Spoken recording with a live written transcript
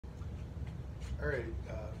All right.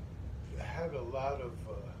 I had a lot of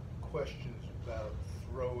questions about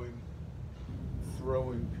throwing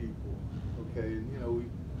people. Okay, and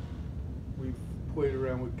we've played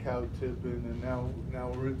around with cow tipping, and now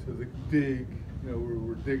we're into the dig.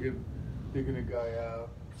 We're digging a guy out.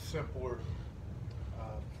 Simpler.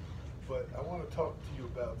 Uh, but I want to talk to you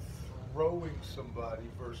about throwing somebody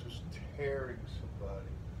versus tearing somebody.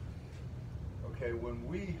 Okay, when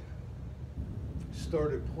we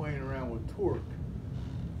started playing around with torque,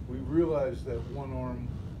 we realized that one arm,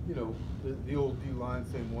 the old D-line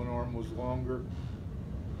thing, one arm was longer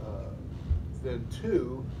uh, than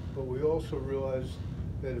two, but we also realized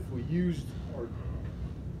that if we used our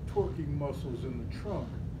torquing muscles in the trunk,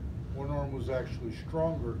 one arm was actually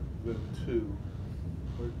stronger than two.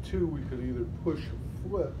 Or two, we could either push or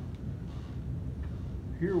flip.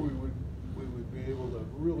 Here we would be able to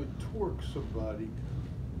really torque somebody.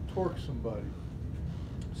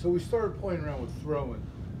 So we started playing around with throwing,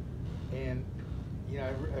 and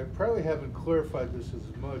I probably haven't clarified this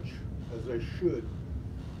as much as I should.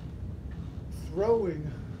 Throwing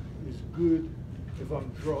is good if I'm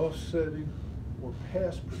draw setting or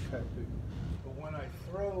pass protecting, but when I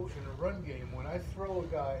throw in a run game, when I throw a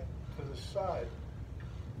guy to the side,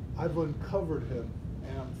 I've uncovered him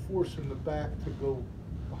and I'm forcing the back to go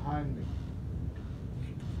behind me.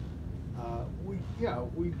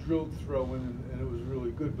 We drilled throwing and it was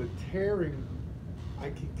really good, but tearing, I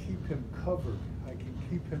can keep him covered. I can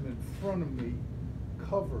keep him in front of me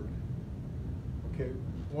covered. Okay,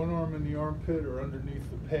 one arm in the armpit or underneath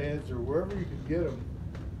the pads or wherever you can get him.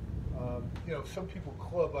 Some people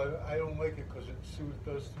club. I don't like it because see what it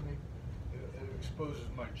does to me? It exposes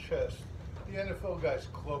my chest. The NFL guys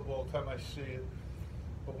club all the time. I see it.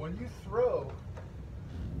 But when you're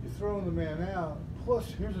throwing the man out.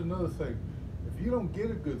 Plus, here's another thing. If you don't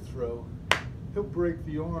get a good throw, he'll break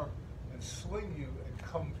the arm and sling you and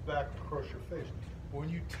come back across your face. When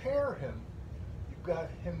you tear him, you've got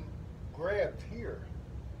him grabbed here.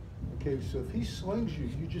 Okay, so if he slings you,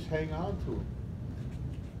 you just hang on to him.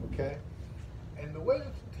 Okay? And the way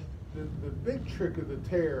the big trick of the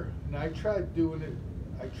tear, and I tried doing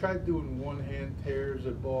one-hand tears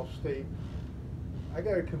at Ball State. I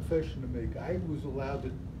got a confession to make. I was allowed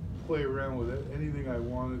to play around with anything I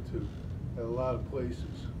wanted to at a lot of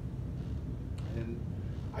places. And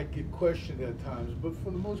I'd get questioned at times, but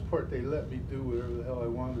for the most part, they let me do whatever the hell I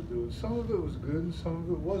wanted to do. And some of it was good and some of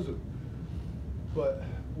it wasn't. But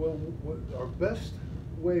our best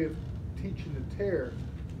way of teaching the tear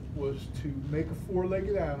was to make a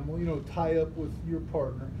four-legged animal, tie up with your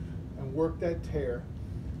partner and work that tear.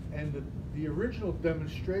 And the original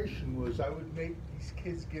demonstration was I would make these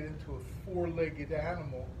kids get into a four-legged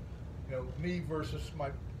animal, me versus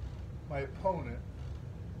my opponent.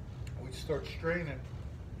 We'd start straining,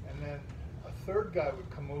 and then a third guy would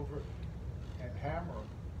come over and hammer them.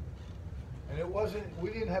 And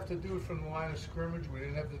we didn't have to do it from the line of scrimmage. We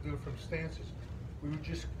didn't have to do it from stances. We would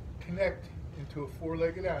just connect into a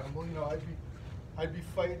four-legged animal. I'd be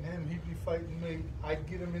fighting him, he'd be fighting me. I'd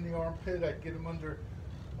get him in the armpit, I'd get him under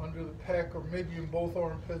the pec, or maybe in both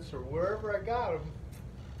armpits, or wherever I got him.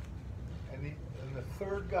 And the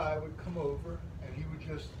third guy would come over and he would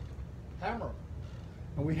just hammer him.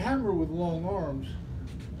 And we hammer with long arms.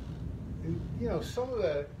 And, some of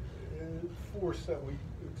that force that we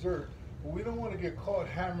exert, but we don't want to get caught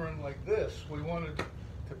hammering like this. We wanted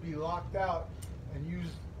to be locked out and use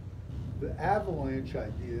the avalanche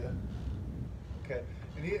idea. Okay,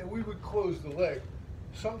 and we would close the leg.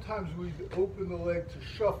 Sometimes we'd open the leg to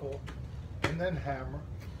shuffle and then hammer.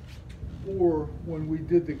 Or when we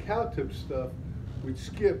did the cow tip stuff, we'd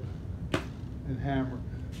skip and hammer.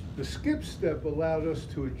 The skip step allowed us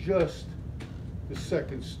to adjust the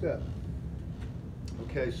second step.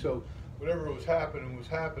 Okay, so whatever was happening was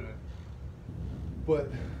happening. But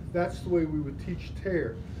that's the way we would teach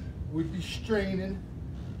tear. We'd be straining,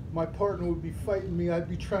 my partner would be fighting me, I'd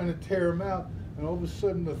be trying to tear him out, and all of a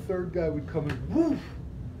sudden the third guy would come in, woof,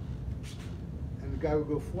 and the guy would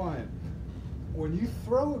go flying. When you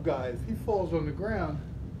throw a guy, if he falls on the ground,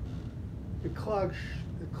 it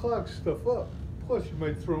clogs stuff up. Plus, you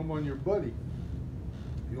might throw him on your buddy.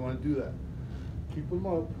 You want to do that. Keep him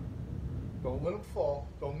up. Don't let him fall.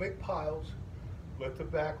 Don't make piles. Let the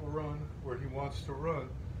back run where he wants to run.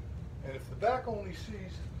 And if the back only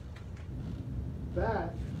sees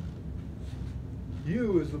that,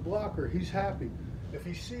 you as the blocker, he's happy. If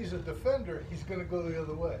he sees a defender, he's going to go the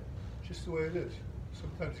other way. Just the way it is.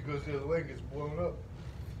 Sometimes he goes the other way and gets blown up.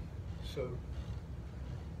 So,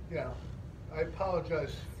 I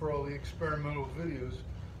apologize for all the experimental videos.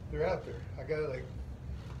 They're out there.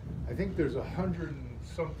 I think there's 100 and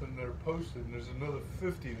something they're posted, and there's another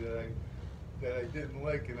 50 that I didn't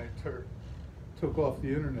like, and I took off the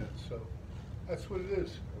internet. So that's what it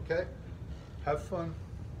is. Okay, have fun.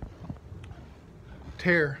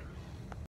 Tear.